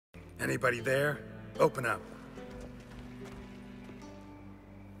Anybody there? Open up.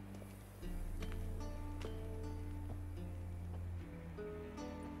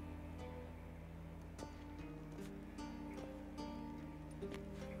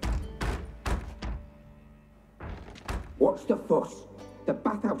 What's the fuss? The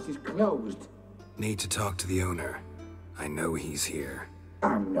bathhouse is closed. Need to talk to the owner. I know he's here.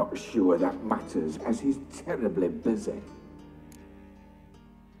 I'm not sure that matters, as he's terribly busy.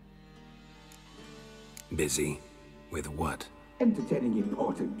 Busy? With what? Entertaining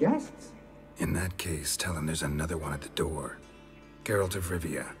important guests. In that case, tell him there's another one at the door. Geralt of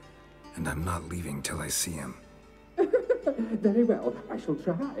Rivia. And I'm not leaving till I see him. Very well, I shall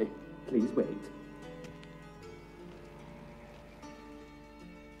try. Please wait.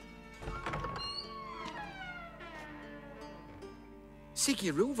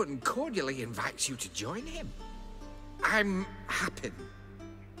 Siggy Reuven cordially invites you to join him. I'm happy.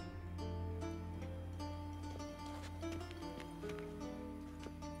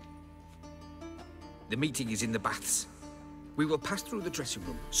 The meeting is in the baths. We will pass through the dressing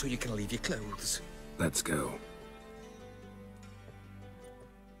room so you can leave your clothes. Let's go.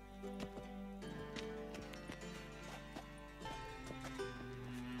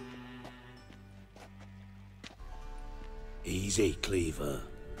 Easy, Cleaver.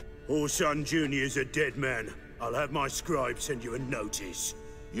 Whoreson Jr.'s a dead man. I'll have my scribe send you a notice.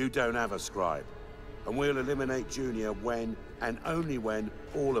 You don't have a scribe. And we'll eliminate Junior when, and only when,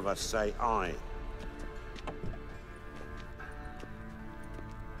 all of us say aye.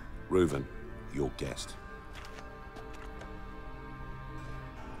 Reuven, your guest.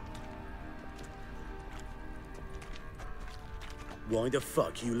 Why the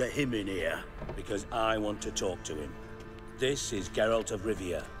fuck you let him in here? Because I want to talk to him. This is Geralt of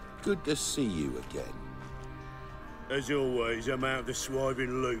Rivia. Good to see you again. As always, I'm out of the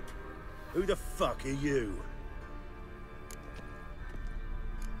swiving loop. Who the fuck are you?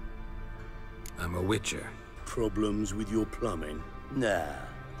 I'm a witcher. Problems with your plumbing? Nah,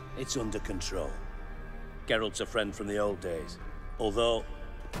 it's under control. Geralt's a friend from the old days. Although...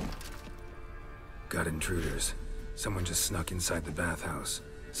 Got intruders. Someone just snuck inside the bathhouse.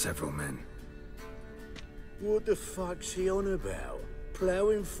 Several men. What the fuck's he on about?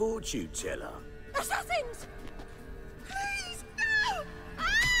 Ploughing fortune teller? Assassins! Please, no!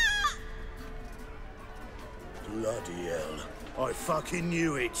 Ah! Bloody hell. I fucking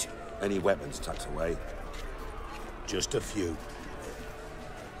knew it. Any weapons tucked away? Just a few.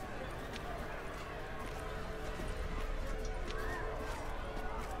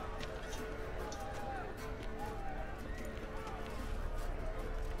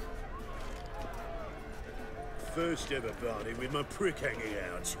 First ever party with my prick hanging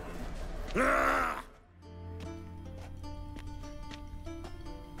out. Ah!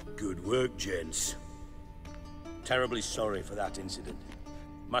 Good work, gents. Terribly sorry for that incident.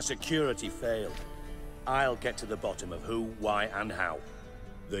 My security failed. I'll get to the bottom of who, why, and how.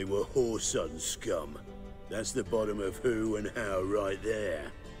 They were Whoreson scum. That's the bottom of who and how right there.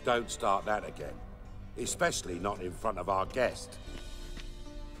 Don't start that again. Especially not in front of our guest.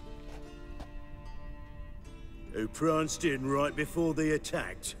 Who pranced in right before they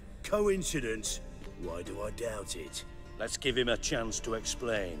attacked. Coincidence? Why do I doubt it? Let's give him a chance to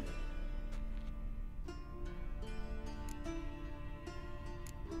explain.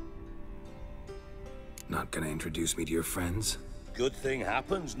 Not gonna introduce me to your friends? Good thing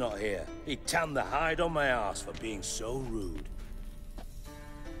Happen's not here. He tanned the hide on my ass for being so rude.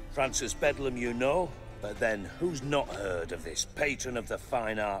 Francis Bedlam you know, but then who's not heard of this patron of the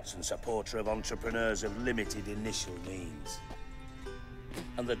fine arts and supporter of entrepreneurs of limited initial means?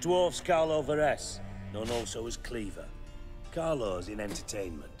 And the dwarf's Carlo Veres, known also as Cleaver. Carlo's in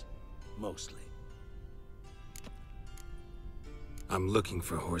entertainment, mostly. I'm looking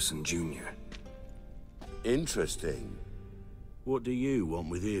for Whoreson Jr. Interesting. What do you want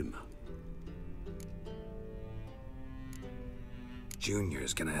with him?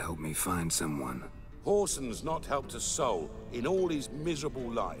 Junior's gonna help me find someone. Whoreson's not helped a soul in all his miserable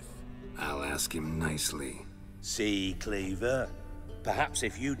life. I'll ask him nicely. See, Cleaver? Perhaps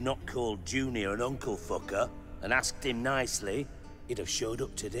if you'd not called Junior an uncle fucker and asked him nicely, he'd have showed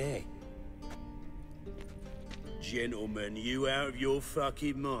up today. Gentlemen, you out of your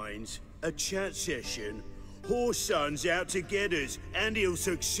fucking minds? A chat session? Whoreson's out to get us, and he'll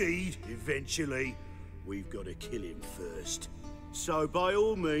succeed, eventually. We've got to kill him first. So by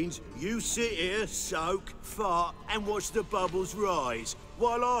all means, you sit here, soak, fart, and watch the bubbles rise,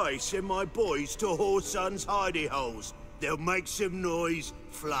 while I send my boys to Whoreson's hidey holes. They'll make some noise,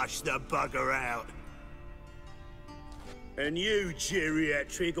 flush the bugger out. And you,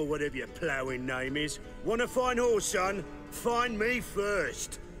 geriatric, or whatever your ploughing name is, wanna find Whoreson? Find me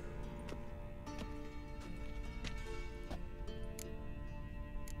first.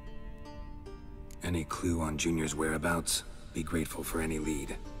 Any clue on Junior's whereabouts? Be grateful for any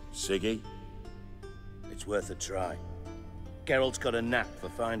lead. Siggy? It's worth a try. Geralt's got a knack for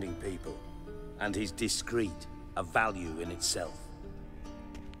finding people. And he's discreet, a value in itself.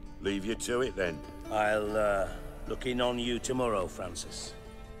 Leave you to it, then. I'll, look in on you tomorrow, Francis.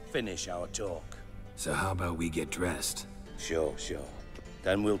 Finish our talk. So how about we get dressed? Sure.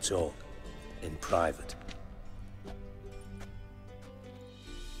 Then we'll talk. In private.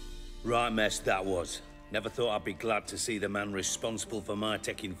 Right mess that was. Never thought I'd be glad to see the man responsible for my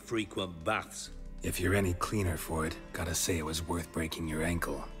taking frequent baths. If you're any cleaner for it, gotta say it was worth breaking your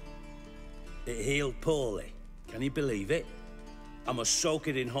ankle. It healed poorly. Can you believe it? I must soak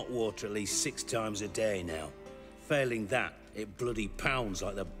it in hot water at least 6 times a day now. Failing that, it bloody pounds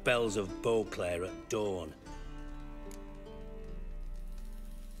like the bells of Beauclair at dawn.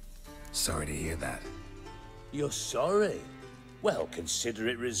 Sorry to hear that. You're sorry? Well, consider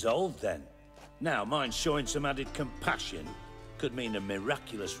it resolved then. Now, mind showing some added compassion could mean a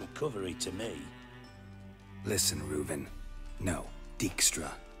miraculous recovery to me. Listen, Reuven. No, Dijkstra.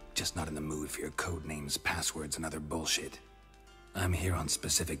 Just not in the mood for your code names, passwords, and other bullshit. I'm here on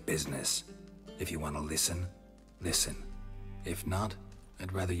specific business. If you want to listen, listen. If not,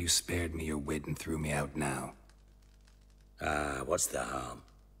 I'd rather you spared me your wit and threw me out now. What's the harm?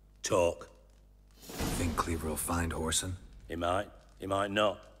 Talk. Think Cleaver will find Whoreson? He might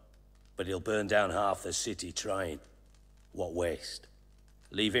not. But he'll burn down half the city trying. What waste?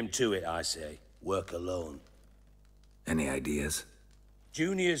 Leave him to it, I say. Work alone. Any ideas?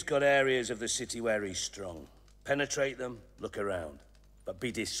 Junior's got areas of the city where he's strong. Penetrate them, look around. But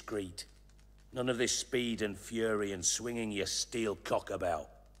be discreet. None of this speed and fury and swinging your steel cock about.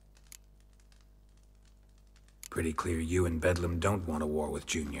 Pretty clear you and Bedlam don't want a war with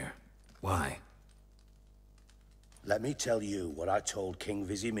Junior. Why? Let me tell you what I told King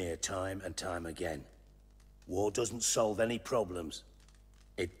Vizimir time and time again. War doesn't solve any problems.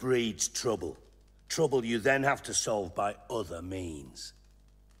 It breeds trouble. Trouble you then have to solve by other means.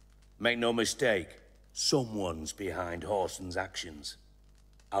 Make no mistake, someone's behind Whoreson's actions.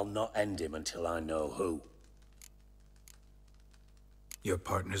 I'll not end him until I know who. Your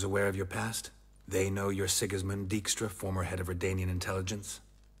partner's aware of your past? They know you're Sigismund Dijkstra, former head of Redanian intelligence?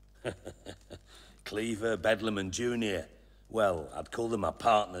 Cleaver, Bedlam, and Junior. Well, I'd call them my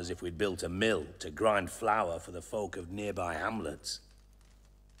partners if we'd built a mill to grind flour for the folk of nearby hamlets.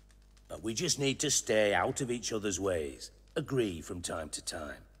 But we just need to stay out of each other's ways, agree from time to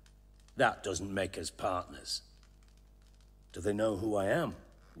time. That doesn't make us partners. Do they know who I am?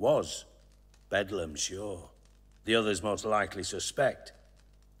 Was. Bedlam, sure. The others most likely suspect.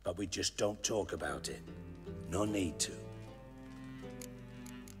 But we just don't talk about it. No need to.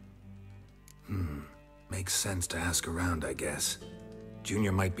 Makes sense to ask around, I guess.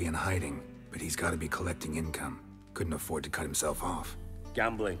 Junior might be in hiding, but he's gotta be collecting income. Couldn't afford to cut himself off.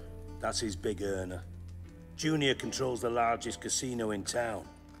 Gambling. That's his big earner. Junior controls the largest casino in town.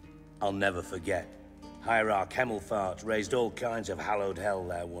 I'll never forget. Hierarch Hemmelfart raised all kinds of hallowed hell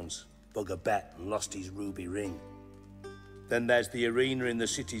there once. Bug a bet and lost his ruby ring. Then there's the arena in the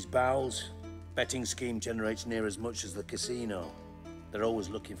city's bowels. Betting scheme generates near as much as the casino. They're always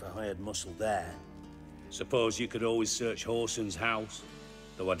looking for hired muscle there. Suppose you could always search Whoreson's house,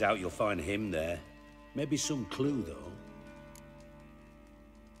 though I doubt you'll find him there. Maybe some clue, though.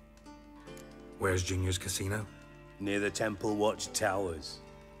 Where's Junior's casino? Near the Temple Watch Towers.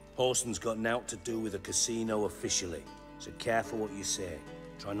 Whoreson's got naught to do with the casino officially, so careful what you say.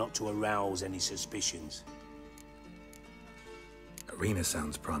 Try not to arouse any suspicions. Arena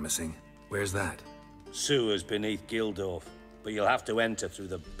sounds promising. Where's that? Sewers beneath Gildorf, but you'll have to enter through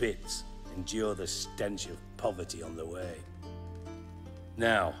the bits. Endure the stench of poverty on the way.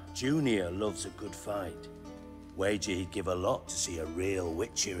 Now, Junior loves a good fight. Wager he'd give a lot to see a real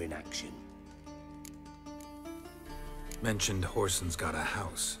Witcher in action. Mentioned Whoreson's got a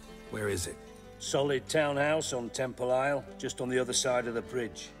house. Where is it? Solid townhouse on Temple Isle, just on the other side of the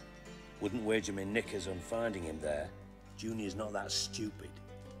bridge. Wouldn't wager me knickers on finding him there. Junior's not that stupid.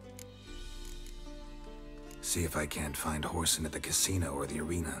 See if I can't find Whoreson at the casino or the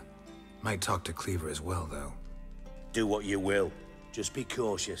arena. Might talk to Cleaver as well, though. Do what you will. Just be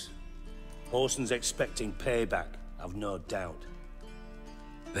cautious. Whoreson's expecting payback, I've no doubt.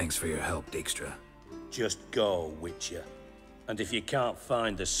 Thanks for your help, Dijkstra. Just go, Witcher. And if you can't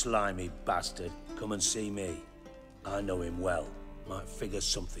find the slimy bastard, come and see me. I know him well. Might figure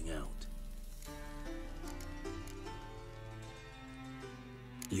something out.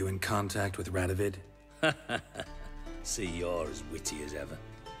 You in contact with Radovid? See, you're as witty as ever.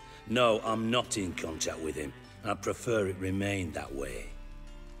 No, I'm not in contact with him. I prefer it remained that way.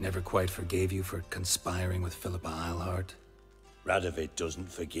 Never quite forgave you for conspiring with Philippa Eilhart? Radovid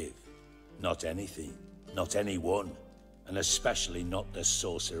doesn't forgive. Not anything. Not anyone. And especially not the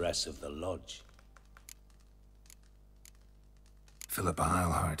sorceress of the Lodge. Philippa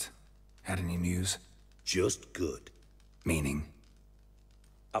Eilhart. Had any news? Just good. Meaning?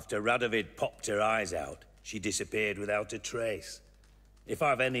 After Radovid popped her eyes out, she disappeared without a trace. If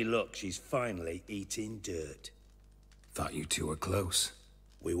I've any luck, she's finally eating dirt. Thought you two were close.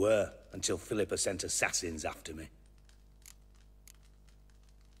 We were, until Philippa sent assassins after me.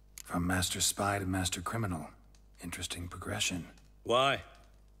 From Master Spy to Master Criminal. Interesting progression. Why?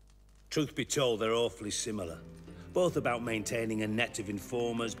 Truth be told, they're awfully similar. Both about maintaining a net of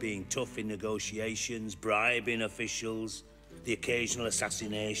informers, being tough in negotiations, bribing officials, the occasional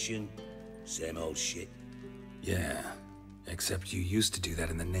assassination. Same old shit. Yeah, except you used to do that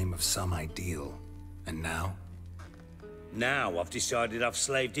in the name of some ideal. And now? Now I've decided I've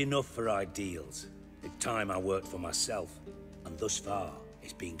slaved enough for ideals. It's time I worked for myself. And thus far,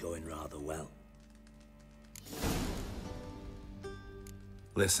 it's been going rather well.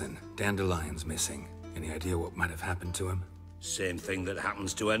 Listen, Dandelion's missing. Any idea what might have happened to him? Same thing that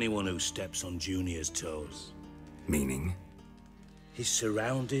happens to anyone who steps on Junior's toes. Meaning? He's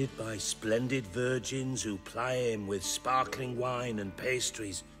surrounded by splendid virgins who ply him with sparkling wine and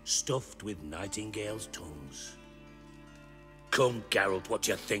pastries stuffed with nightingales' tongues. Come, Geralt, what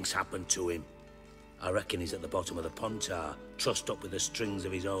do you think's happened to him? I reckon he's at the bottom of the Pontar, trussed up with the strings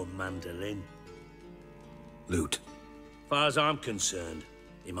of his own mandolin. Loot. Far as I'm concerned,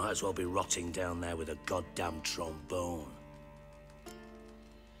 he might as well be rotting down there with a goddamn trombone.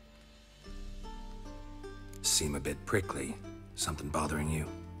 Seem a bit prickly. Something bothering you?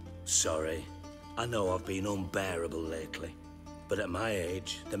 Sorry. I know I've been unbearable lately. But at my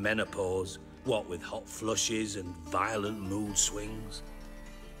age, the menopause, what with hot flushes and violent mood swings?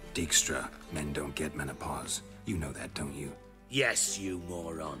 Dijkstra, men don't get menopause. You know that, don't you? Yes, you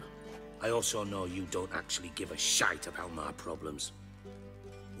moron. I also know you don't actually give a shite about my problems.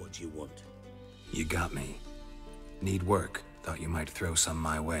 What do you want? You got me. Need work. Thought you might throw some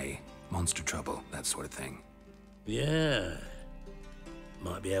my way. Monster trouble, that sort of thing. Yeah.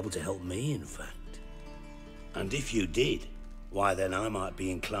 Might be able to help me, in fact. And if you did, why then I might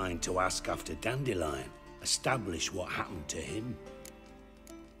be inclined to ask after Dandelion, establish what happened to him.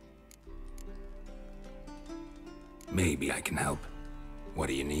 Maybe I can help. What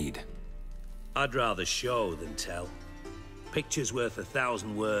do you need? I'd rather show than tell. Picture's worth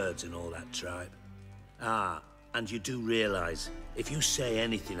 1,000 words and all that tribe. Ah, and you do realize, if you say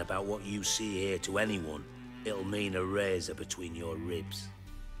anything about what you see here to anyone, it'll mean a razor between your ribs.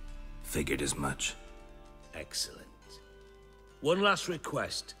 Figured as much. Excellent. One last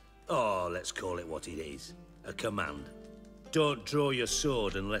request. Oh, let's call it what it is. A command. Don't draw your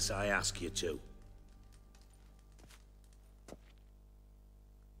sword unless I ask you to.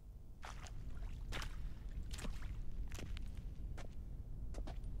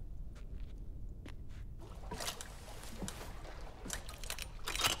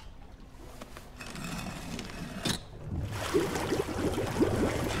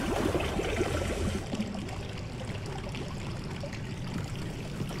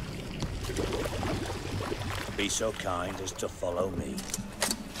 Be so kind as to follow me.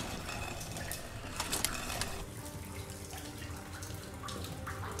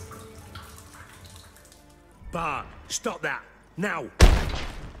 Bart, stop that! Now!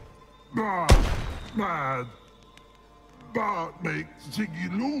 Bart, mad. Bart makes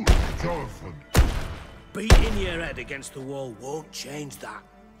Ziggy lose, Jonathan. Beating your head against the wall won't change that.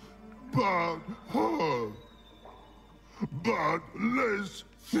 Bart hurt. Bart less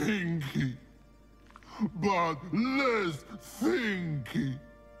thinky. But less thinky.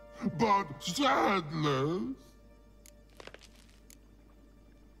 But sadless.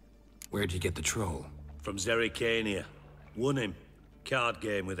 Where'd you get the troll? From Zerrikania. Won him. Card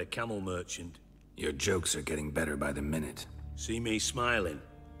game with a camel merchant. Your jokes are getting better by the minute. See me smiling?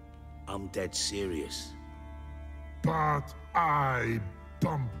 I'm dead serious. But I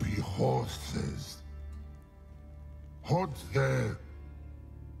bumpy horses. Hot there.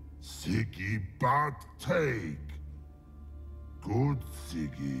 Ziggy but take. Good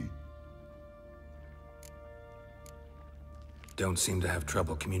Ziggy. Don't seem to have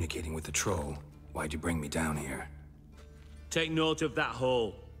trouble communicating with the troll. Why'd you bring me down here? Take note of that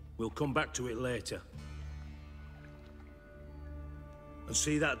hole. We'll come back to it later. And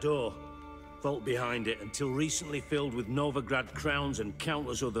see that door? vault behind it, until recently filled with Novigrad crowns and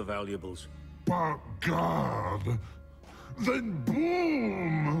countless other valuables. But God, then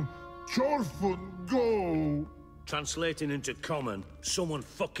boom! Chorfun, go! Translating into common, someone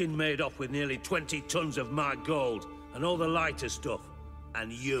fucking made off with nearly 20 tons of my gold, and all the lighter stuff.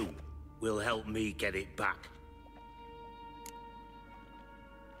 And you will help me get it back.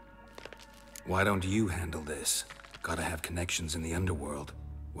 Why don't you handle this? Gotta have connections in the underworld.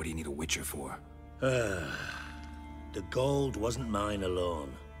 What do you need a Witcher for? The gold wasn't mine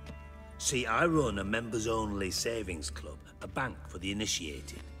alone. See, I run a members-only savings club, a bank for the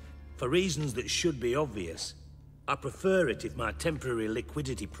initiated. For reasons that should be obvious, I prefer it if my temporary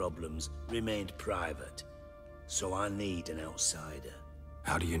liquidity problems remained private. So I need an outsider.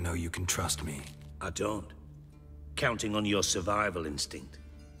 How do you know you can trust me? I don't. Counting on your survival instinct.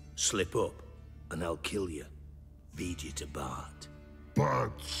 Slip up, and I'll kill you. Feed you to Bart. But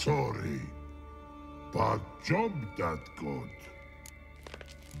sorry. But job that good.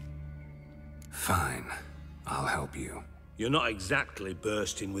 Fine. I'll help you. You're not exactly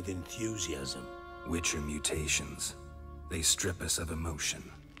bursting with enthusiasm. Witcher mutations. They strip us of emotion.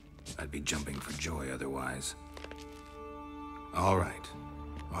 I'd be jumping for joy otherwise. All right.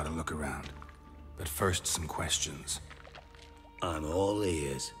 Ought to look around. But first, some questions. I'm all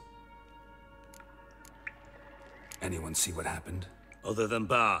ears. Anyone see what happened? Other than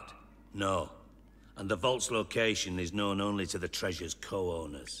Bart? No. And the vault's location is known only to the treasure's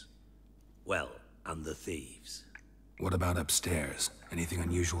co-owners. Well, and the thieves. What about upstairs? Anything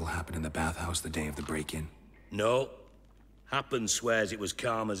unusual happen in the bathhouse the day of the break-in? No. Happen swears it was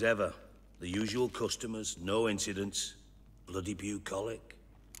calm as ever. The usual customers, no incidents. Bloody bucolic.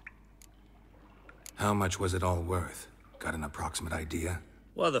 How much was it all worth? Got an approximate idea?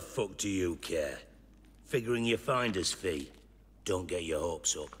 Why the fuck do you care? Figuring your finder's fee. Don't get your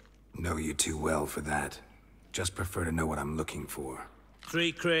hopes up. Know you too well for that. Just prefer to know what I'm looking for.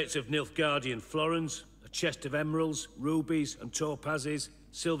 3 crates of Nilfgaardian florins, a chest of emeralds, rubies and topazes,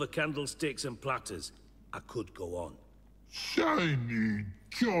 silver candlesticks and platters. I could go on. Shiny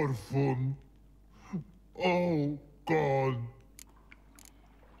Chorfun. Oh, God.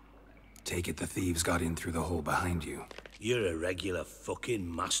 Take it the thieves got in through the hole behind you. You're a regular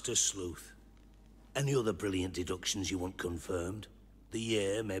fucking master sleuth. Any other brilliant deductions you want confirmed? The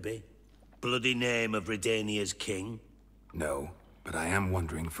year, maybe? Bloody name of Redania's king? No, but I am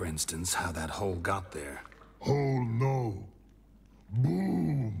wondering, for instance, how that hole got there. Hole no.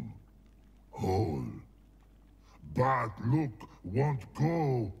 Boom. Hole. But look won't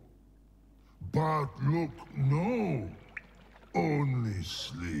go. But look no. Only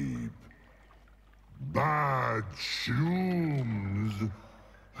sleep. Bad shrooms.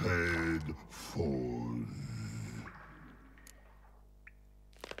 Head falls.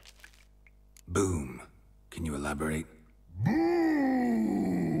 Boom. Can you elaborate? Boom!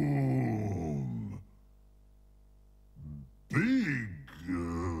 Big.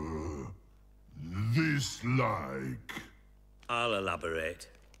 This like. I'll elaborate.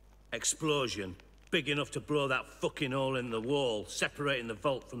 Explosion. Big enough to blow that fucking hole in the wall, separating the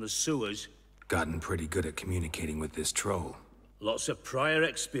vault from the sewers. Gotten pretty good at communicating with this troll. Lots of prior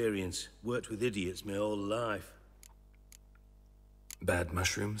experience. Worked with idiots my whole life. Bad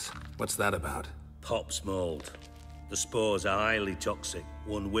mushrooms? What's that about? Pop's mold. The spores are highly toxic.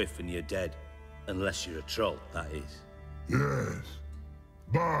 One whiff and you're dead. Unless you're a troll, that is. Yes.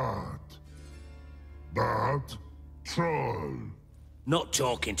 But troll. Not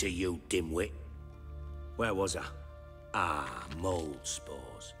talking to you, dimwit. Where was I? Ah, mold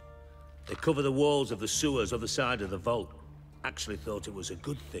spores. They cover the walls of the sewers other side of the vault. Actually thought it was a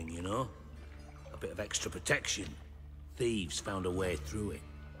good thing, you know? A bit of extra protection. Thieves found a way through it.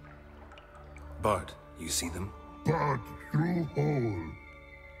 Bart, you see them? But through hole.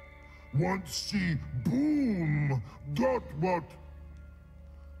 Want see boom. Got what?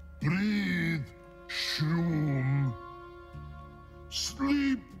 Breathe. Shroom.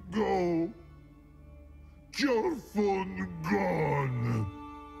 Sleep go. Chorfun gone.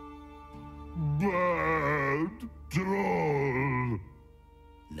 Bad troll.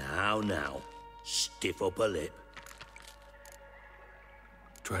 Now. Stiff upper lip.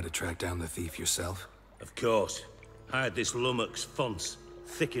 Try to track down the thief yourself? Of course. I had this lummox Fons,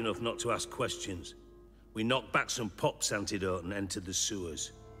 thick enough not to ask questions. We knocked back some Pop's antidote and entered the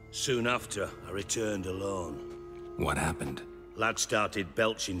sewers. Soon after, I returned alone. What happened? Lad started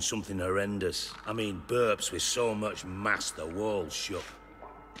belching something horrendous. I mean, burps with so much mass the walls shook.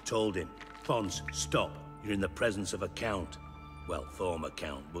 Told him, Fons, stop. You're in the presence of a count. Well, former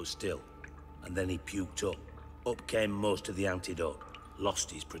count, but still. And then he puked up. Up came most of the antidote.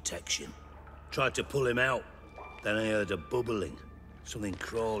 Lost his protection. Tried to pull him out. Then I heard a bubbling. Something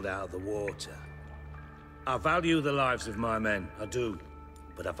crawled out of the water. I value the lives of my men, I do.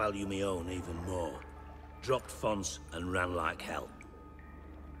 But I value my own even more. Dropped fonts and ran like hell.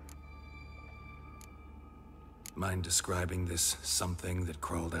 Mind describing this something that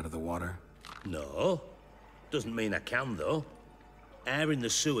crawled out of the water? No. Doesn't mean I can, though. Air in the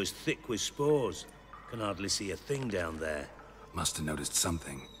sewer's thick with spores. Can hardly see a thing down there. Must have noticed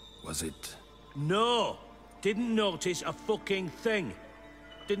something. Was it... No! Didn't notice a fucking thing.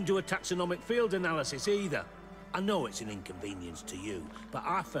 Didn't do a taxonomic field analysis either. I know it's an inconvenience to you, but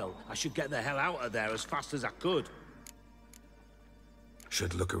I felt I should get the hell out of there as fast as I could.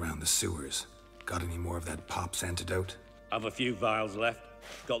 Should look around the sewers. Got any more of that Pop's antidote? Have a few vials left.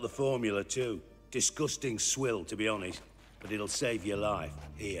 Got the formula too. Disgusting swill, to be honest. But it'll save your life.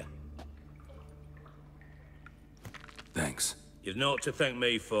 Here. Thanks. You've naught to thank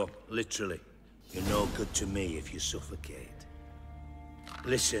me for, literally. You're no good to me if you suffocate.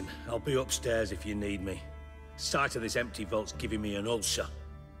 Listen, I'll be upstairs if you need me. Sight of this empty vault's giving me an ulcer.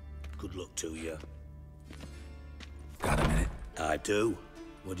 Good luck to you. Got a minute? I do.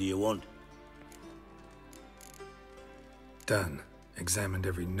 What do you want? Done. Examined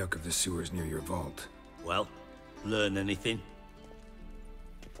every nook of the sewers near your vault. Well, learn anything?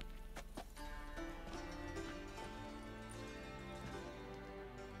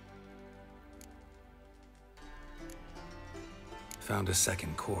 Found a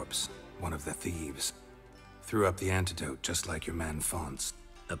second corpse, one of the thieves. Threw up the antidote just like your man Fonts.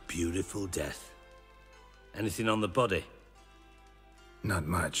 A beautiful death. Anything on the body? Not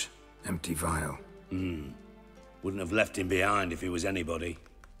much. Empty vial. Wouldn't have left him behind if he was anybody.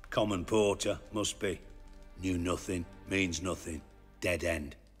 Common porter, must be. Knew nothing, means nothing. Dead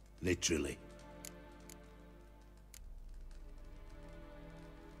end. Literally.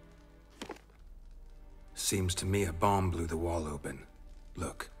 Seems to me a bomb blew the wall open.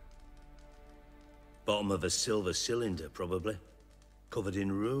 Look. Bottom of a silver cylinder, probably. Covered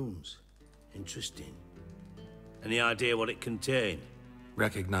in runes. Interesting. Any idea what it contained?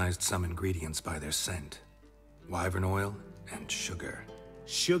 Recognized some ingredients by their scent. Wyvern oil and sugar.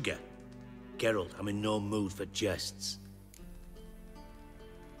 Sugar? Geralt, I'm in no mood for jests.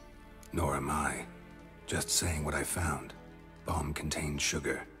 Nor am I. Just saying what I found. Bomb contained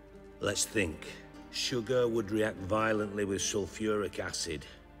sugar. Let's think. Sugar would react violently with sulfuric acid,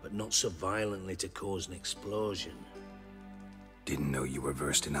 but not so violently to cause an explosion. Didn't know you were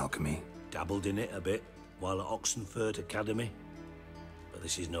versed in alchemy. Dabbled in it a bit while at Oxenford Academy. But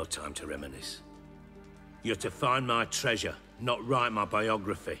this is no time to reminisce. You're to find my treasure, not write my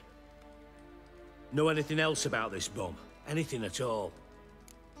biography. Know anything else about this bomb? Anything at all?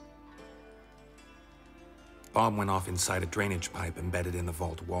 Bomb went off inside a drainage pipe embedded in the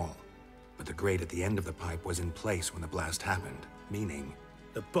vault wall. But the grate at the end of the pipe was in place when the blast happened, meaning...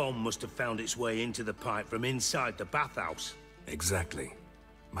 The bomb must have found its way into the pipe from inside the bathhouse. Exactly.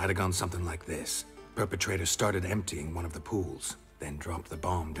 Might have gone something like this. Perpetrator started emptying one of the pools, then dropped the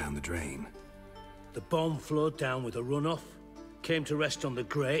bomb down the drain. The bomb flowed down with a runoff, came to rest on the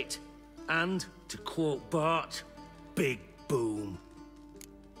grate, and, to quote Bart, big boom.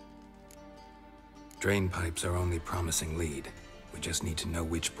 Drain pipes are only promising lead. We just need to know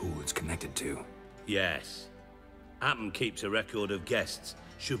which pool it's connected to. Yes. Appen keeps a record of guests.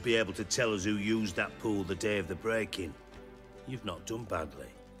 Should be able to tell us who used that pool the day of the break-in. You've not done badly.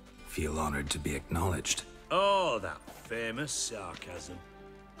 Feel honored to be acknowledged. Oh, that famous sarcasm.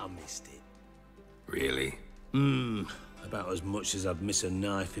 I missed it. Really? About as much as I'd miss a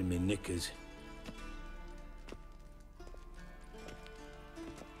knife in my knickers.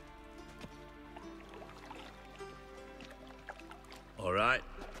 All right.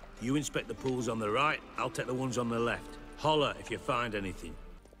 You inspect the pools on the right, I'll take the ones on the left. Holler if you find anything.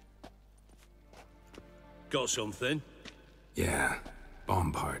 Got something? Yeah.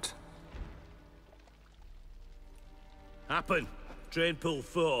 Bomb part. Happen. Drain pool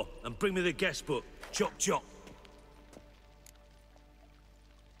 4, and bring me the guest book. Chop chop.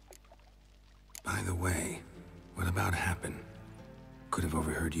 By the way, what about Happen? Could have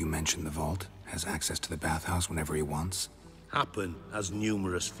overheard you mention the vault. Has access to the bathhouse whenever he wants. Happen has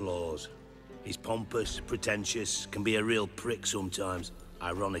numerous flaws. He's pompous, pretentious, can be a real prick sometimes,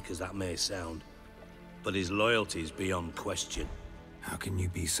 ironic as that may sound. But his loyalty is beyond question. How can you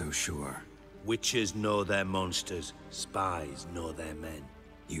be so sure? Witches know their monsters, spies know their men.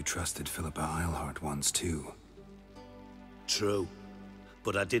 You trusted Philippa Eilhart once too. True.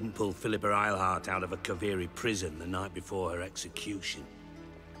 But I didn't pull Philippa Eilhart out of a Kaviri prison the night before her execution.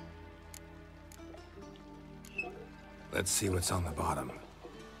 Let's see what's on the bottom.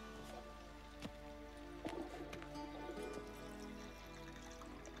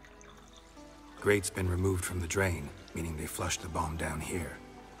 Grate's been removed from the drain, meaning they flushed the bomb down here.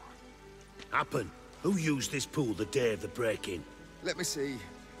 Happen. Who used this pool the day of the break-in? Let me see.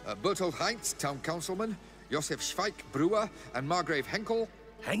 Bertolt Heinz, town councilman, Josef Schweik, brewer, and Margrave Henkel.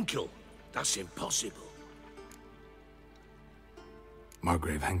 Henkel? That's impossible.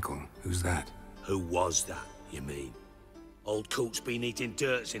 Margrave Henkel? Who's that? Who was that, you mean? Old Coot's been eating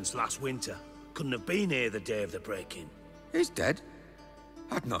dirt since last winter. Couldn't have been here the day of the break-in. He's dead?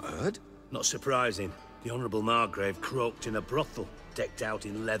 I'd not heard. Not surprising. The Honourable Margrave croaked in a brothel, decked out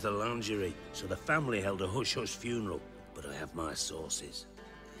in leather lingerie, so the family held a hush-hush funeral. But I have my sources.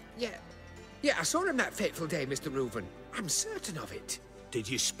 Yeah, I saw him that fateful day, Mr. Reuven. I'm certain of it. Did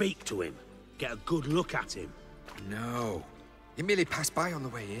you speak to him? Get a good look at him? No. He merely passed by on the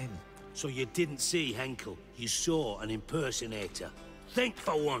way in. So you didn't see Henkel. You saw an impersonator. Think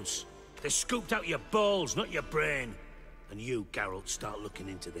for once. They scooped out your balls, not your brain. And you, Geralt, start looking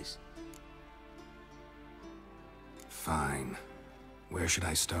into this. Fine. Where should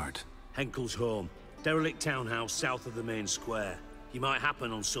I start? Henkel's home. Derelict townhouse south of the main square. You might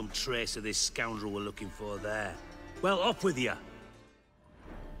happen on some trace of this scoundrel we're looking for there. Well, off with you.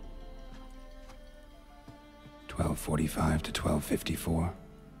 12:45 to 12:54.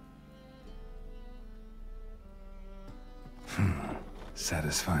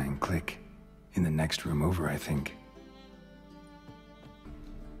 Satisfying click. In the next room over, I think.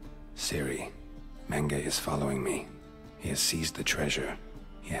 Ciri, Menge is following me. He has seized the treasure.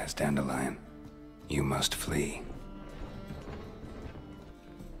 He has Dandelion. You must flee.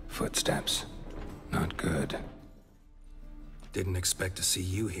 Footsteps. Not good. Didn't expect to see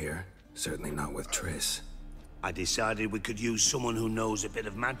you here. Certainly not with Triss. I decided we could use someone who knows a bit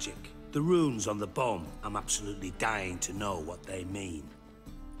of magic. The runes on the bomb, I'm absolutely dying to know what they mean.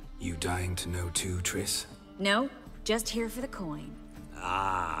 You dying to know too, Triss? No, just here for the coin.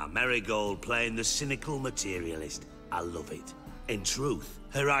 Ah, Marigold playing the cynical materialist. I love it. In truth,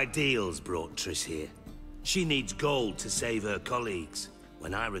 her ideals brought Triss here. She needs gold to save her colleagues.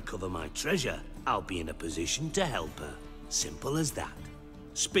 When I recover my treasure, I'll be in a position to help her. Simple as that.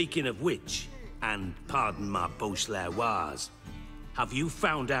 Speaking of which, and pardon my Beauclervois, have you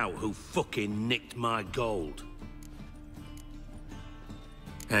found out who fucking nicked my gold?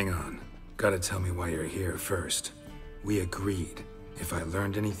 Hang on. Gotta tell me why you're here first. We agreed. If I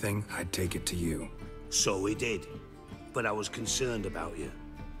learned anything, I'd take it to you. So we did. But I was concerned about you.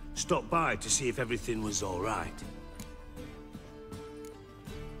 Stopped by to see if everything was all right.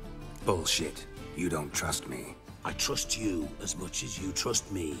 Bullshit. You don't trust me. I trust you as much as you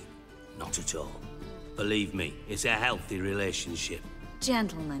trust me. Not at all. Believe me, it's a healthy relationship.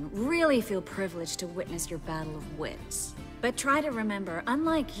 Gentlemen, really feel privileged to witness your battle of wits. But try to remember,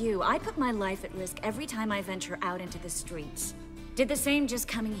 unlike you, I put my life at risk every time I venture out into the streets. Did the same just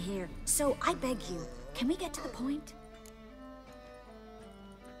coming here. So I beg you, can we get to the point?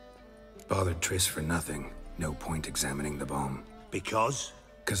 Bothered Triss for nothing. No point examining the bomb. Because?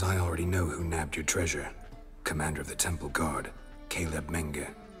 'Cause I already know who nabbed your treasure. Commander of the Temple Guard, Caleb Menge.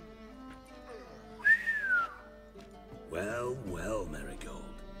 Well, well, Marigold.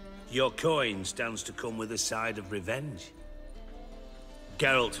 Your coin stands to come with a side of revenge.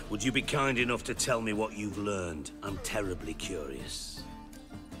 Geralt, would you be kind enough to tell me what you've learned? I'm terribly curious.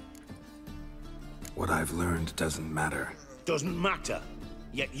 What I've learned doesn't matter. Doesn't matter?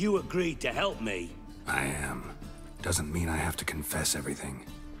 Yet you agreed to help me. I am. Doesn't mean I have to confess everything.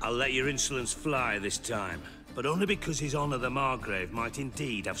 I'll let your insolence fly this time, but only because His Honor the Margrave might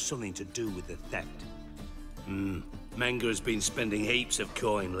indeed have something to do with the theft. Menge has been spending heaps of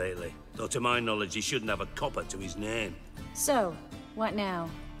coin lately, though to my knowledge he shouldn't have a copper to his name. So, what now?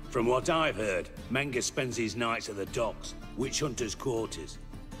 From what I've heard, Menge spends his nights at the docks, witch hunters' quarters.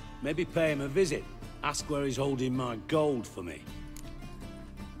 Maybe pay him a visit. Ask where he's holding my gold for me.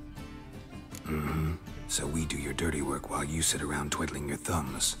 So we do your dirty work while you sit around twiddling your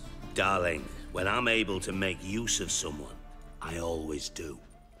thumbs. Darling, when I'm able to make use of someone, I always do.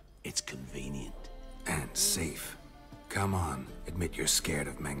 It's convenient. And safe. Come on, admit you're scared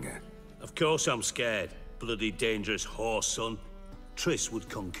of Menge. Of course I'm scared. Bloody dangerous horse, son. Triss would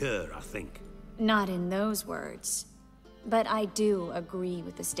concur, I think. Not in those words. But I do agree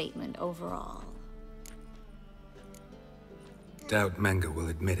with the statement overall. Doubt Menge will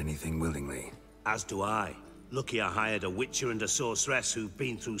admit anything willingly. As do I. Lucky I hired a witcher and a sorceress who've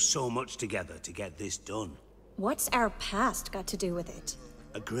been through so much together to get this done. What's our past got to do with it?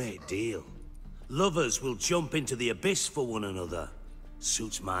 A great deal. Lovers will jump into the abyss for one another.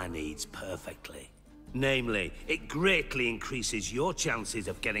 Suits my needs perfectly. Namely, it greatly increases your chances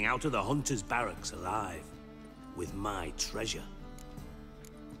of getting out of the Hunter's barracks alive. With my treasure.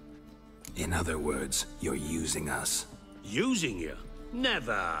 In other words, you're using us. Using you?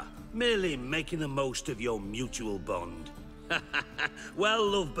 Never. Merely making the most of your mutual bond. Well,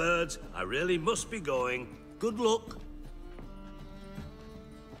 lovebirds, I really must be going. Good luck.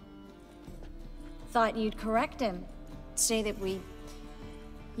 Thought you'd correct him. Say that we...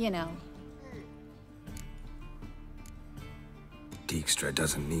 you know. Dijkstra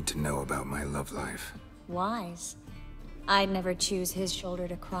doesn't need to know about my love life. Wise. I'd never choose his shoulder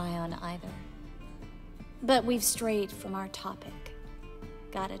to cry on either. But we've strayed from our topic.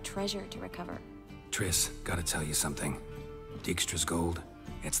 Got a treasure to recover. Triss, gotta tell you something. Dijkstra's gold,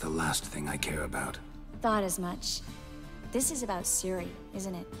 it's the last thing I care about. Thought as much. This is about Ciri,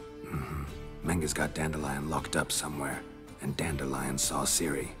 isn't it? Mm-hmm. Menga's got Dandelion locked up somewhere, and Dandelion saw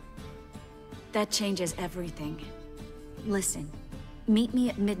Ciri. That changes everything. Listen, meet me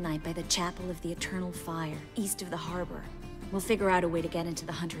at midnight by the Chapel of the Eternal Fire, east of the harbor. We'll figure out a way to get into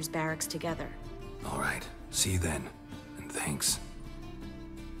the Hunter's barracks together. All right, see you then, and thanks.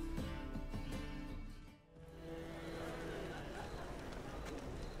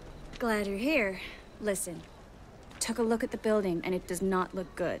 Glad you're here. Listen, took a look at the building, and it does not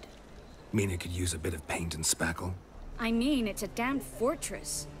look good. Mean it could use a bit of paint and spackle? I mean, it's a damn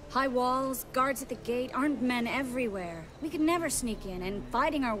fortress. High walls, guards at the gate, armed men everywhere. We could never sneak in, and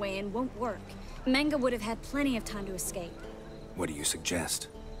fighting our way in won't work. Menga would have had plenty of time to escape. What do you suggest?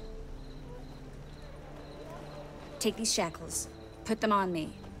 Take these shackles. Put them on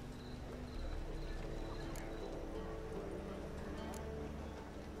me.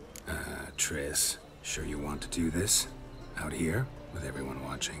 Triss, sure you want to do this? Out here, with everyone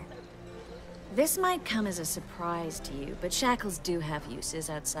watching? This might come as a surprise to you, but shackles do have uses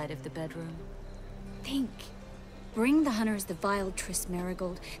outside of the bedroom. Think. Bring the Hunters the vile Triss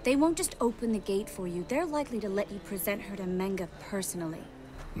Merigold. They won't just open the gate for you. They're likely to let you present her to Menga personally.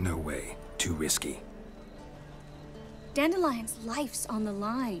 No way. Too risky. Dandelion's life's on the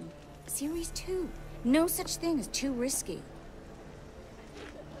line. Ciri's too. No such thing as too risky.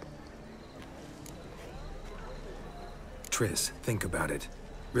 Triss, think about it.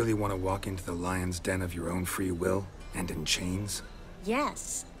 Really want to walk into the lion's den of your own free will, and in chains?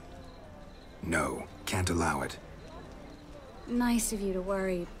 Yes. No, can't allow it. Nice of you to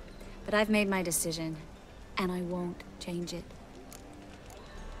worry, but I've made my decision, and I won't change it.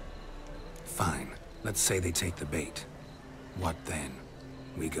 Fine. Let's say they take the bait. What then?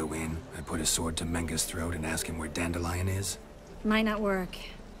 We go in, I put a sword to Menga's throat and ask him where Dandelion is? Might not work.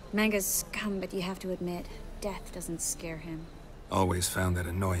 Menga's scum, but you have to admit, death doesn't scare him. Always found that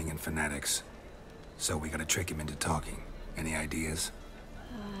annoying in fanatics. So we gotta trick him into talking. Any ideas?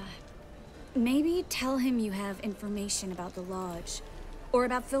 Maybe tell him you have information about the Lodge. Or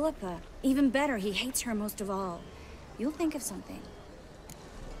about Philippa. Even better, he hates her most of all. You'll think of something.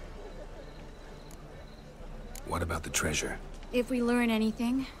 What about the treasure? If we learn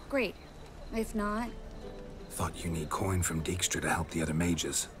anything, great. If not... Thought you need coin from Dijkstra to help the other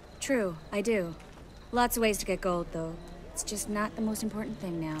mages. True, I do. Lots of ways to get gold, though. It's just not the most important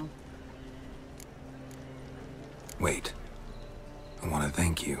thing now. Wait. I want to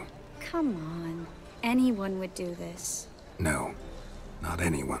thank you. Come on. Anyone would do this. No, not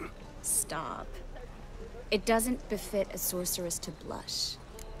anyone. Stop. It doesn't befit a sorceress to blush.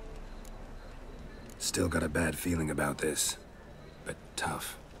 Still got a bad feeling about this. But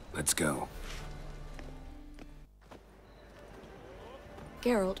tough. Let's go.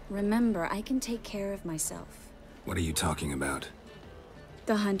 Geralt, remember, I can take care of myself. What are you talking about?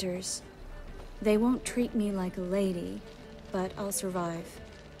 The Hunters. They won't treat me like a lady, but I'll survive.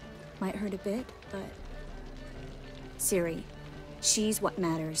 Might hurt a bit, but... Ciri, she's what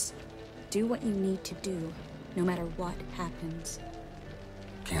matters. Do what you need to do, no matter what happens.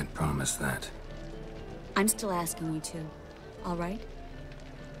 Can't promise that. I'm still asking you to, all right?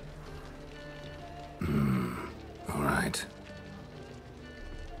 All right.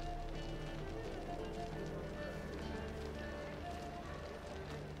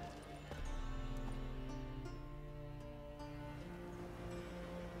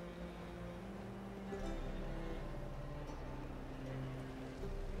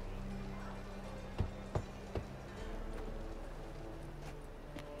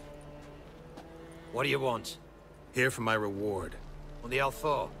 What do you want? Here for my reward. What the hell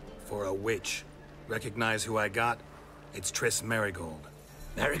for? For a witch. Recognize who I got? It's Triss Merigold.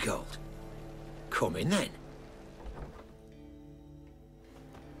 Merigold? Come in then.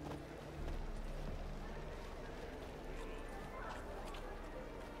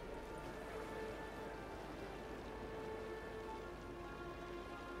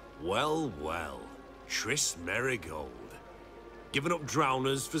 Well, well. Triss Merigold. Giving up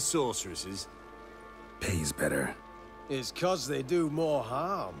drowners for sorceresses? Pays better. It's 'cause they do more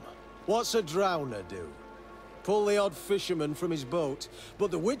harm. What's a drowner do? Pull the odd fisherman from his boat.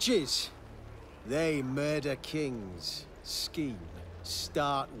 But the witches, they murder kings, scheme,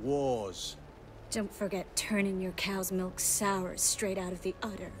 start wars. Don't forget turning your cow's milk sour straight out of the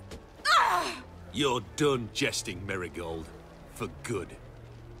udder. You're done jesting, Marigold. For good.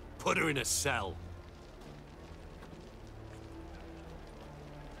 Put her in a cell.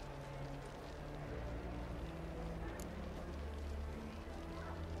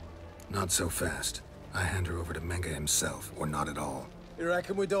 Not so fast. I hand her over to Menge himself, or not at all. You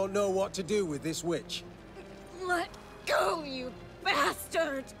reckon we don't know what to do with this witch? Let go, you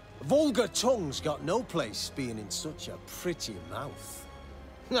bastard! Vulgar tongue's got no place being in such a pretty mouth.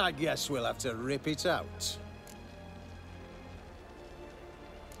 I guess we'll have to rip it out.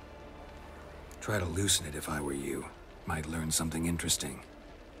 Try to loosen it if I were you. Might learn something interesting.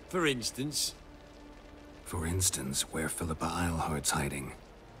 For instance? For instance, where Philippa Eilhart's hiding.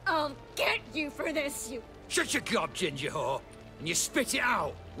 I'll get you for this, you... Shut your gob, ginger whore, and you spit it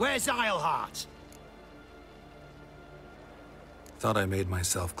out. Where's Eilhart? Thought I made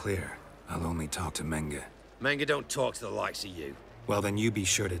myself clear. I'll only talk to Menge. Menge don't talk to the likes of you. Well, then you be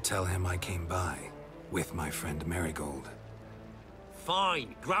sure to tell him I came by, with my friend Marigold.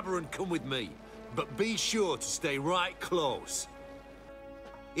 Fine, grab her and come with me. But be sure to stay right close.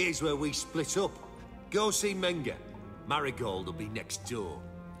 Here's where we split up. Go see Menge. Marigold will be next door.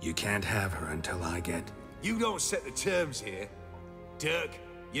 You can't have her until I get... You don't set the terms here. Dirk,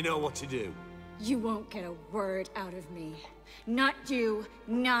 you know what to do. You won't get a word out of me. Not you,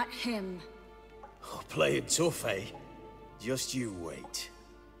 not him. Oh, playing tough, eh? Just you wait.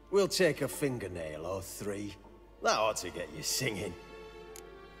 We'll take a fingernail or three. That ought to get you singing.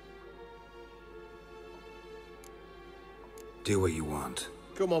 Do what you want.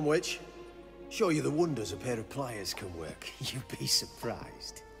 Come on, witch. Show you the wonders a pair of pliers can work. You'd be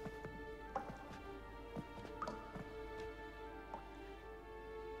surprised.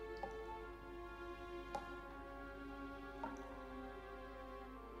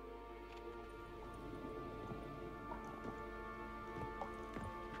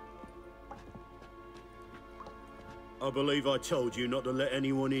 I believe I told you not to let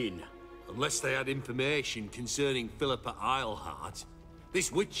anyone in. Unless they had information concerning Philippa Eilhart.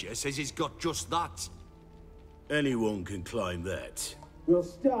 This Witcher says he's got just that. Anyone can claim that. We'll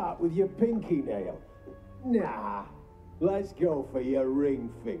start with your pinky nail. Nah, let's go for your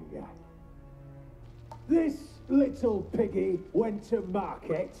ring finger. This little piggy went to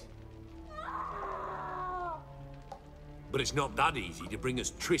market. But it's not that easy to bring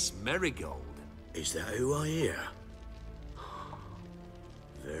us Triss Merigold. Is that who I hear?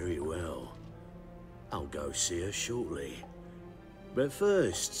 Very well. I'll go see her shortly. But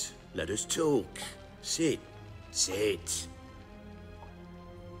first, let us talk. Sit. Sit.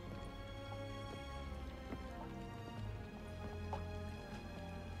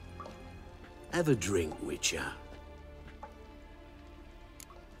 Have a drink, Witcher.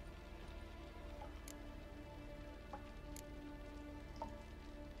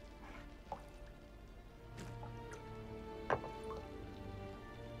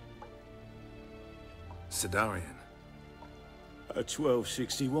 Sidarian. A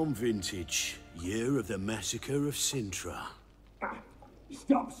 1261 vintage, year of the massacre of Sintra.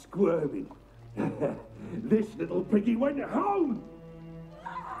 Stop squirming. This little piggy went home.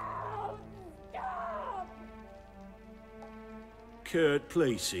 Kurt,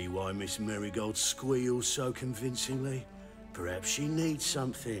 please see why Miss Marigold squeals so convincingly. Perhaps she needs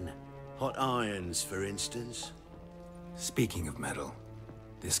something. Hot irons, for instance. Speaking of metal,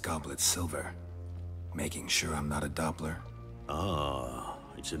 this goblet's silver. Making sure I'm not a Doppler. Ah,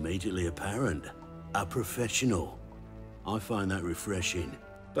 it's immediately apparent. A professional. I find that refreshing.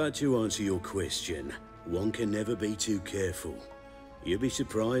 But to answer your question, one can never be too careful. You'll be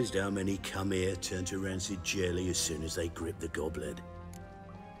surprised how many come here turn to rancid jelly as soon as they grip the goblet.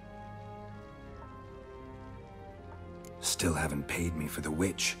 Still haven't paid me for the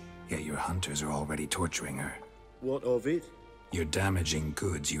witch, yet your hunters are already torturing her. What of it? You're damaging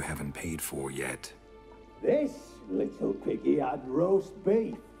goods you haven't paid for yet. This little piggy had roast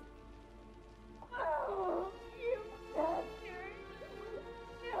beef. Oh, you bastard.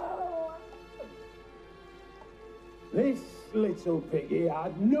 No. This little piggy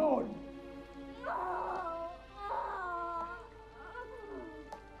had none.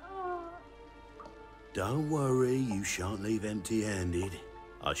 Don't worry, you shan't leave empty-handed.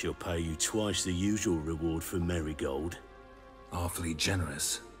 I shall pay you twice the usual reward for Marigold. Awfully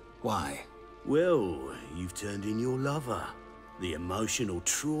generous. Why? Well, you've turned in your lover. The emotional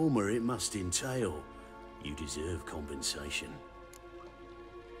trauma it must entail. You deserve compensation.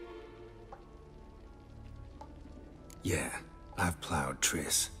 Yeah, I've plowed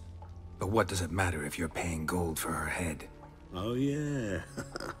Triss. But what does it matter if you're paying gold for her head? Oh yeah.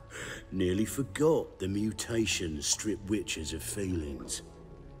 Nearly forgot the mutations strip witches of feelings.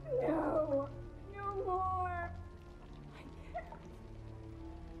 No, no more.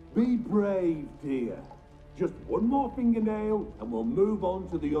 Be brave, dear. Just one more fingernail and we'll move on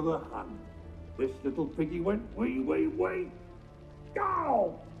to the other hand. This little piggy went wee.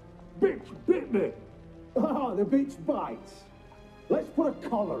 Ow! Bitch bit me. Oh, the bitch bites. Let's put a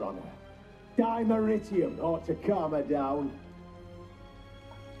collar on her. Dimeritium ought to calm her down.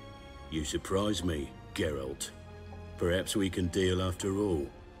 You surprise me, Geralt. Perhaps we can deal after all.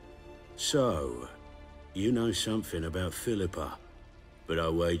 So, you know something about Philippa, but I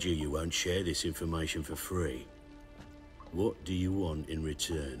wager you won't share this information for free. What do you want in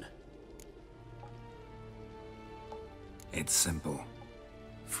return? It's simple.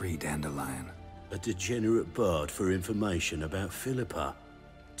 Free Dandelion. A degenerate bard for information about Philippa.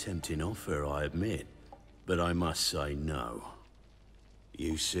 Tempting offer, I admit, but I must say no.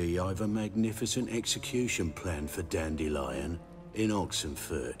 You see, I've a magnificent execution plan for Dandelion in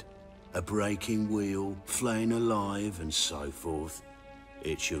Oxenfurt. A breaking wheel, flaying alive, and so forth.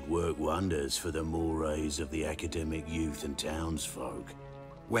 It should work wonders for the mores of the academic youth and townsfolk.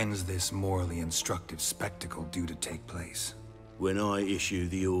 When's this morally instructive spectacle due to take place? When I issue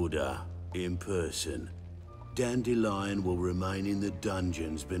the order, in person, Dandelion will remain in the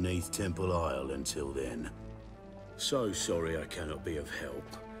dungeons beneath Temple Isle until then. So sorry I cannot be of help.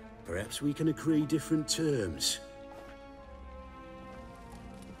 Perhaps we can agree different terms.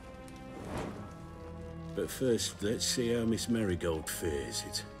 But first, let's see how Miss Marigold fares.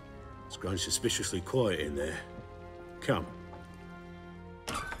 It's grown suspiciously quiet in there. Come.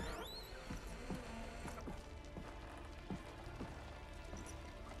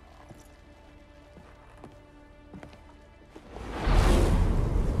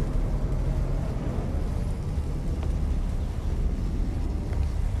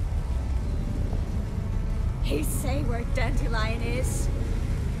 He say where Dandelion is?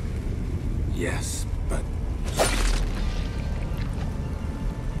 Yes, but...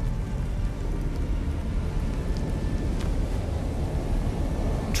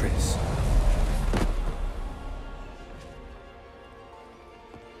 Triss.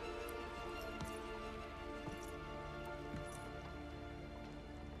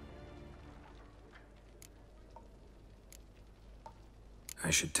 I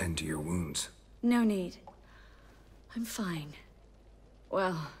should tend to your wounds. No need. I'm fine.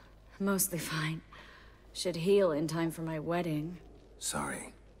 Well, mostly fine. Should heal in time for my wedding.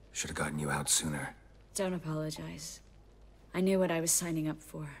 Sorry. Should have gotten you out sooner. Don't apologize. I knew what I was signing up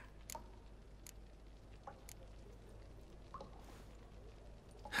for.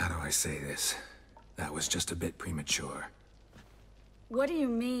 How do I say this? That was just a bit premature. What do you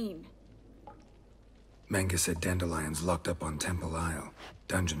mean? Menge said Dandelion's locked up on Temple Isle.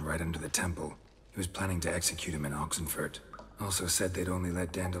 Dungeon right under the temple. He was planning to execute him in Oxenfurt. Also said they'd only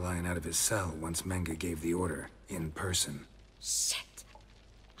let Dandelion out of his cell once Menge gave the order, in person. Shit.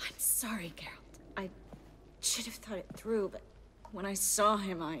 I'm sorry, Geralt. I should have thought it through, but when I saw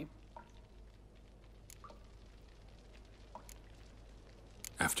him,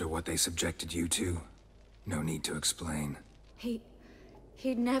 After what they subjected you to, no need to explain. He'd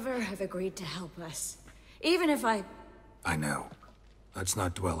never have agreed to help us. Even if I know. Let's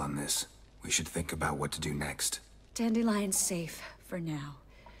not dwell on this. We should think about what to do next. Dandelion's safe, for now.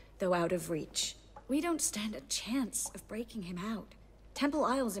 Though out of reach. We don't stand a chance of breaking him out. Temple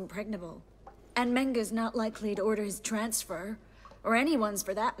Isle's impregnable. And Menge's not likely to order his transfer. Or anyone's,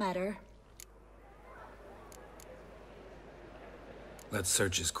 for that matter. Let's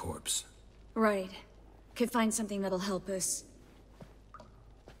search his corpse. Right. Could find something that'll help us.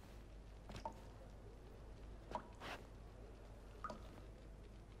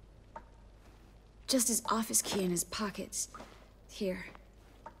 Just his office key in his pockets. Here.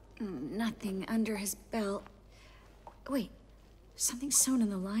 Nothing under his belt. Wait. Something sewn in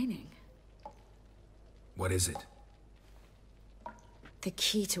the lining. What is it? The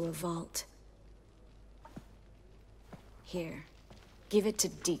key to a vault. Here. Give it to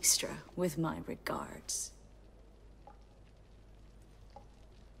Dijkstra, with my regards.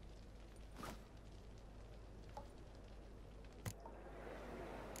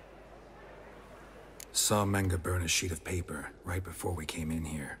 Saw Menge burn a sheet of paper right before we came in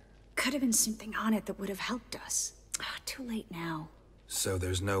here. Could have been something on it that would have helped us. Too late now. So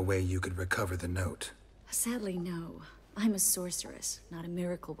there's no way you could recover the note? Sadly, no. I'm a sorceress, not a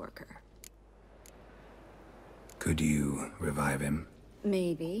miracle worker. Could you revive him?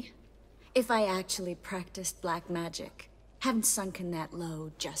 Maybe. If I actually practiced black magic. Haven't sunken that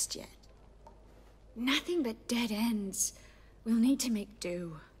low just yet. Nothing but dead ends. We'll need to make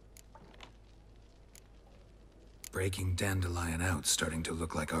do. Breaking Dandelion out's starting to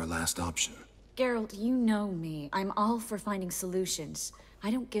look like our last option. Geralt, you know me. I'm all for finding solutions.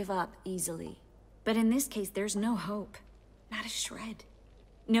 I don't give up easily. But in this case, there's no hope. Not a shred.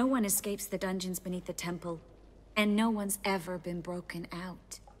 No one escapes the dungeons beneath the temple. And no one's ever been broken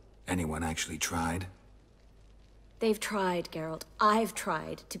out. Anyone actually tried? They've tried, Geralt. I've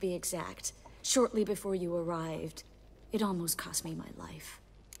tried, to be exact. Shortly before you arrived. It almost cost me my life.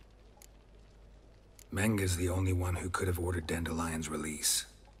 Menga's the only one who could have ordered Dandelion's release.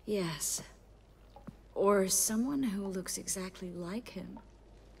 Yes. Or someone who looks exactly like him.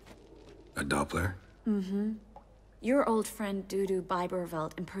 A Doppler? Mm-hmm. Your old friend Dudu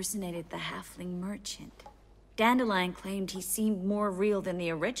Biberveld impersonated the halfling merchant. Dandelion claimed he seemed more real than the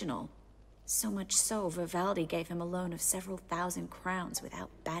original. So much so, Vivaldi gave him a loan of several thousand crowns without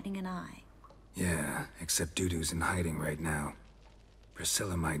batting an eye. Yeah, except Dudu's in hiding right now.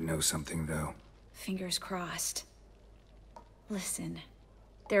 Priscilla might know something, though. Fingers crossed. Listen,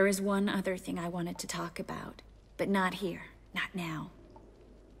 there is one other thing I wanted to talk about, but not here, not now.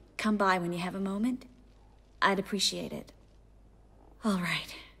 Come by when you have a moment. I'd appreciate it. All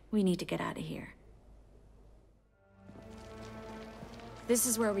right, we need to get out of here. This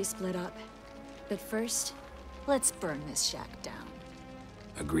is where we split up. But first, let's burn this shack down.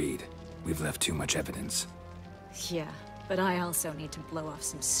 Agreed. We've left too much evidence. Yeah, but I also need to blow off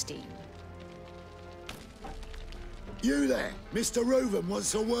some steam. You there! Mr. Reuven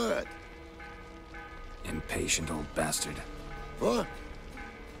wants a word. Impatient old bastard. What?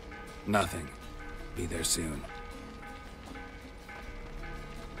 Nothing. Be there soon.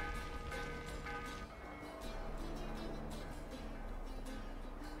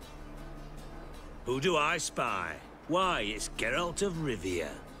 Who do I spy? Why, it's Geralt of Rivia.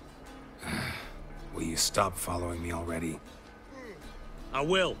 Will you stop following me already? I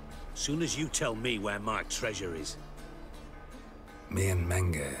will, soon as you tell me where my treasure is. Me and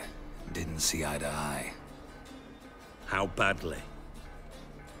Menga didn't see eye to eye. How badly?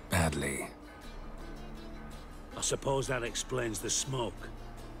 Badly. I suppose that explains the smoke.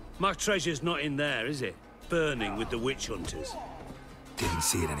 My treasure's not in there, is it? Burning with the witch hunters. Didn't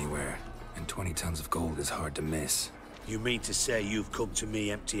see it anywhere, and 20 tons of gold is hard to miss. You mean to say you've come to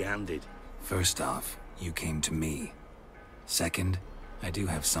me empty-handed? First off, you came to me. Second, I do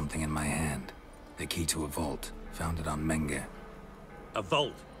have something in my hand. The key to a vault, found it on Menga. A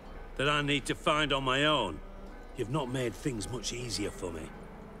vault? That I need to find on my own? You've not made things much easier for me.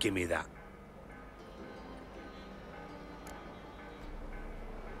 Give me that.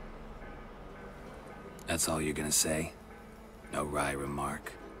 That's all you're gonna say? No wry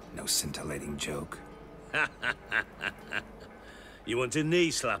remark? No scintillating joke? You want a knee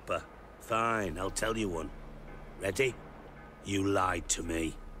slapper? Fine, I'll tell you one. Ready? You lied to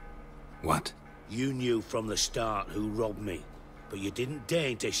me. What? You knew from the start who robbed me, but you didn't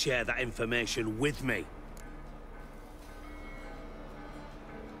deign to share that information with me.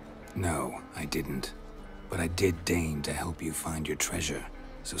 No, I didn't. But I did deign to help you find your treasure,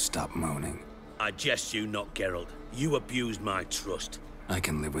 so stop moaning. I jest you not, Geralt. You abused my trust. I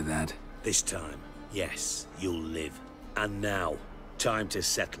can live with that. This time, yes, you'll live. And now, time to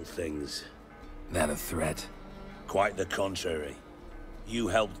settle things. That a threat? Quite the contrary. You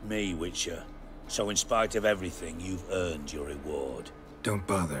helped me, Witcher. So in spite of everything, you've earned your reward. Don't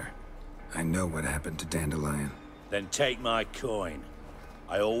bother. I know what happened to Dandelion. Then take my coin.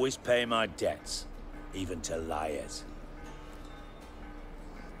 I always pay my debts, even to liars.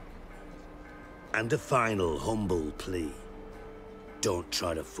 And a final humble plea. Don't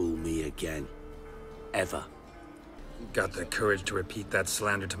try to fool me again. Ever. Got the courage to repeat that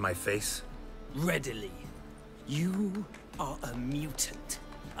slander to my face? Readily. You are a mutant.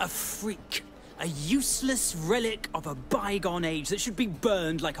 A freak. A useless relic of a bygone age that should be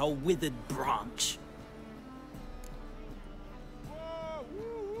burned like a withered branch.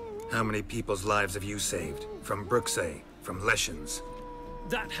 How many people's lives have you saved? From Bruxay? From Leshens?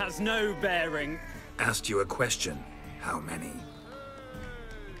 That has no bearing. Asked you a question. How many?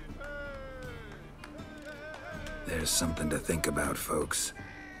 There's something to think about, folks.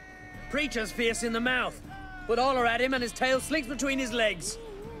 Preacher's fierce in the mouth, but holler at him and his tail slinks between his legs.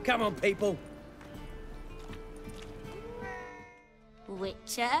 Come on, people.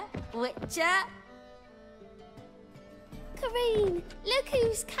 Witcher, Witcher. Kareen, look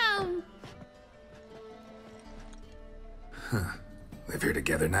who's come. Huh. Live here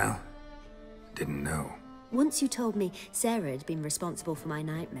together now? Didn't know. Once you told me Sarah had been responsible for my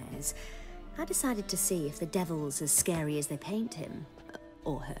nightmares, I decided to see if the devil's as scary as they paint him.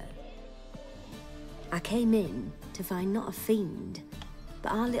 Or her. I came in to find not a fiend,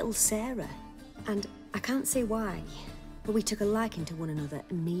 but our little Sarah. And I can't say why, but we took a liking to one another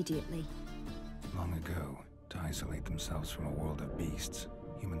immediately. Long ago, to isolate themselves from a world of beasts,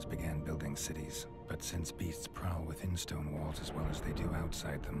 humans began building cities. But since beasts prowl within stone walls as well as they do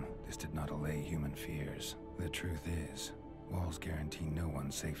outside them, this did not allay human fears. The truth is, walls guarantee no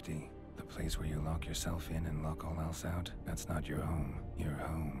one's safety. The place where you lock yourself in and lock all else out, that's not your home. Your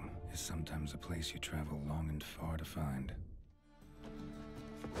home is sometimes a place you travel long and far to find.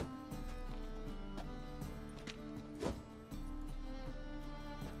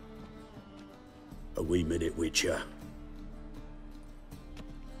 A wee minute, Witcher.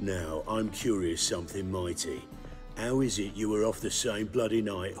 Now, I'm curious something mighty. How is it you were off the same bloody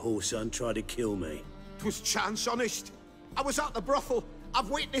night Whoreson tried to kill me? 'Twas chance, honest. I was at the brothel. I've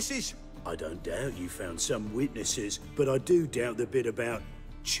witnesses. I don't doubt you found some witnesses, but I do doubt the bit about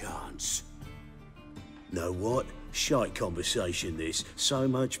chance. Know what? Shite conversation this. So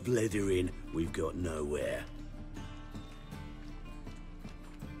much blethering, we've got nowhere.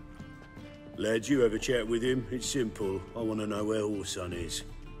 Lads, you have a chat with him. It's simple. I want to know where Whoreson is.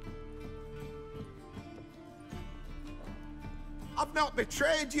 I've not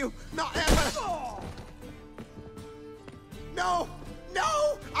betrayed you. Not ever. Oh. No!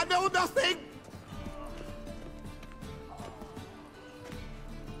 No! I know nothing!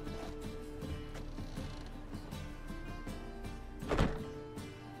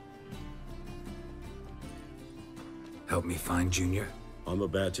 Help me find Junior? I'm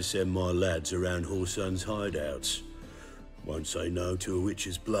about to send my lads around Whoreson's hideouts. Won't say no to a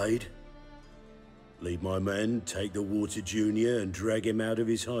witch's blade. Lead my men, take the water Junior and drag him out of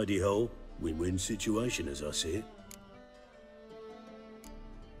his hidey hole. Win-win situation as I see it.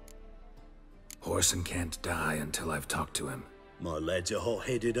 Whoreson can't die until I've talked to him. My lads are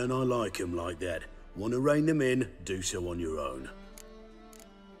hot-headed and I like 'em like that. Want to rein them in, do so on your own.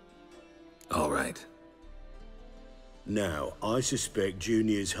 All right. Now, I suspect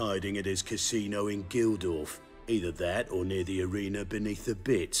Junior's hiding at his casino in Gildorf. Either that or near the arena beneath the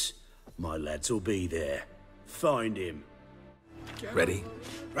bits. My lads will be there. Find him. Ready?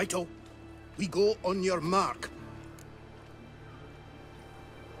 Righto. We go on your mark.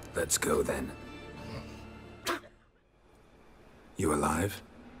 Let's go then. You alive?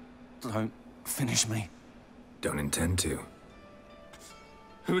 Don't finish me. Don't intend to.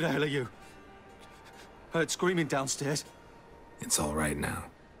 Who the hell are you? Heard screaming downstairs. It's all right now.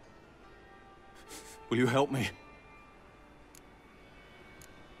 Will you help me?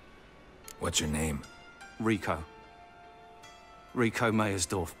 What's your name? Rico. Rico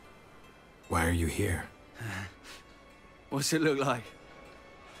Meyersdorf. Why are you here? What's it look like?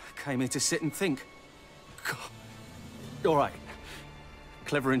 Came here to sit and think. God. All right.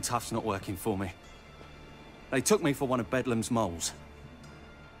 Clever and tough's not working for me. They took me for one of Bedlam's moles.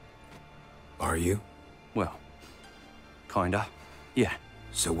 Are you? Well, kinda. Yeah.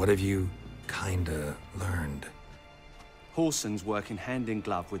 So what have you kinda learned? Whoreson's working hand in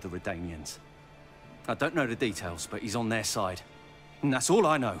glove with the Redanians. I don't know the details, but he's on their side. And that's all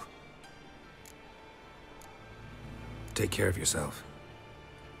I know. Take care of yourself.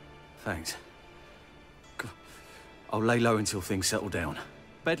 Thanks. I'll lay low until things settle down.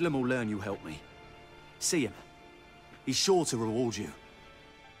 Bedlam will learn you helped me. See him. He's sure to reward you.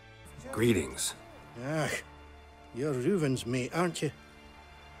 Greetings. Ah, you're Reuven's mate, aren't you?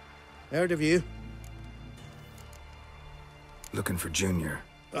 Heard of you? Looking for Junior.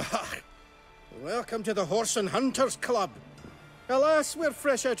 Ah, welcome to the Whoreson Hunters Club. Alas, we're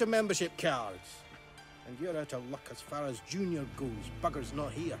fresh out of membership cards. And you're out of luck as far as Junior goes. Bugger's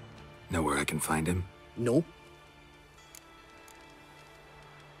not here. Know where I can find him? No.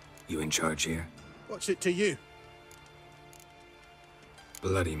 You in charge here? What's it to you?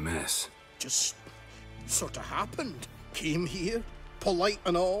 Bloody mess. Just sort of happened. Came here, polite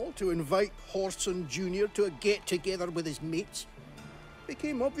and all, to invite Whoreson Jr. to a get-together with his mates.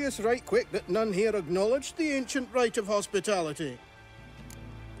 Became obvious right quick that none here acknowledged the ancient rite of hospitality.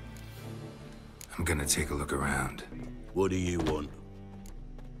 I'm gonna take a look around. What do you want?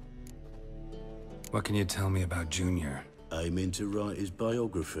 What can you tell me about Junior? Aiming to write his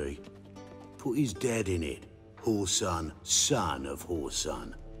biography. Put his dad in it. Whoreson, son of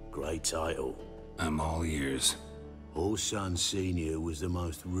Whoreson. Great title. I'm all ears. Whoreson Sr. was the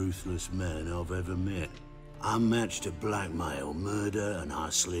most ruthless man I've ever met. Unmatched at blackmail, murder and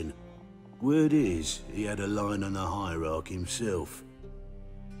hustling. Word is, he had a line on the hierarchy himself.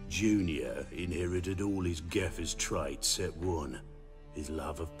 Junior inherited all his gaffer's traits except one, his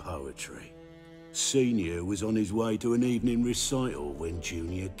love of poetry. Senior was on his way to an evening recital when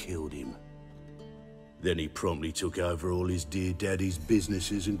Junior killed him. Then he promptly took over all his dear daddy's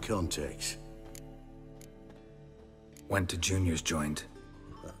businesses and contacts. Went to Junior's joint.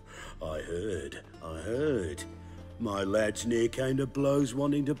 I heard. My lads near came to blows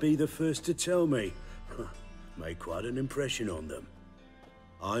wanting to be the first to tell me. Made quite an impression on them.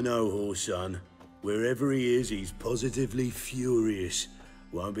 I know, Whoreson. Wherever he is, he's positively furious.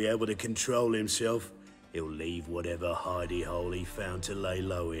 Won't be able to control himself. He'll leave whatever hidey hole he found to lay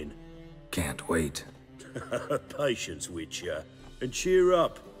low in. Can't wait. Patience, Witcher. And cheer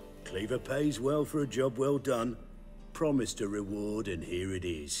up. Cleaver pays well for a job well done. Promised a reward, and here it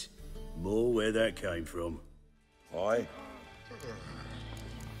is. More where that came from. Aye.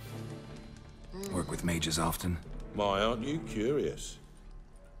 Work with mages often? My, aren't you curious?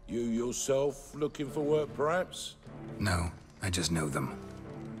 You yourself looking for work, perhaps? No, I just know them.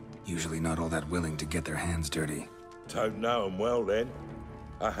 Usually not all that willing to get their hands dirty. Don't know 'em well, then.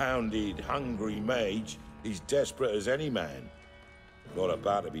 A hounded, hungry mage is desperate as any man. Not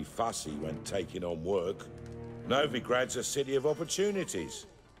about to be fussy when taking on work. Novigrad's a city of opportunities.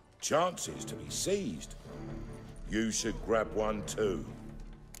 Chances to be seized. You should grab one too.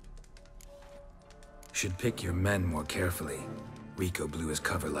 Should pick your men more carefully. Rico blew his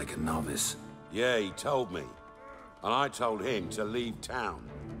cover like a novice. Yeah, he told me. And I told him to leave town.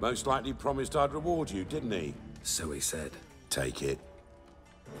 Most likely promised I'd reward you, didn't he? So he said. Take it.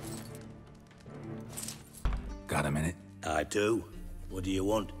 Got a minute? I do. What do you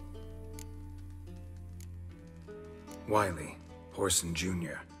want? Wiley, Whoreson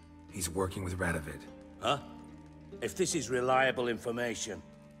Jr. He's working with Radovid. Huh? If this is reliable information,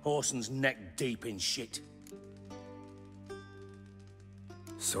 Whoreson's neck deep in shit.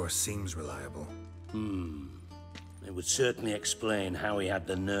 Source seems reliable. It would certainly explain how he had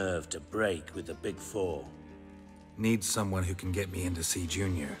the nerve to break with the Big Four. Need someone who can get me in to see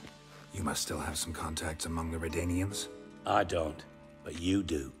Junior. You must still have some contacts among the Redanians? I don't, but you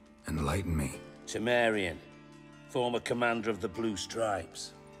do. Enlighten me. Temerian, former commander of the Blue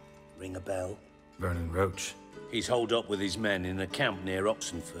Stripes. Ring a bell? Vernon Roach. He's holed up with his men in a camp near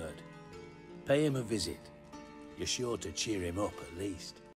Oxenford. Pay him a visit. You're sure to cheer him up, at least.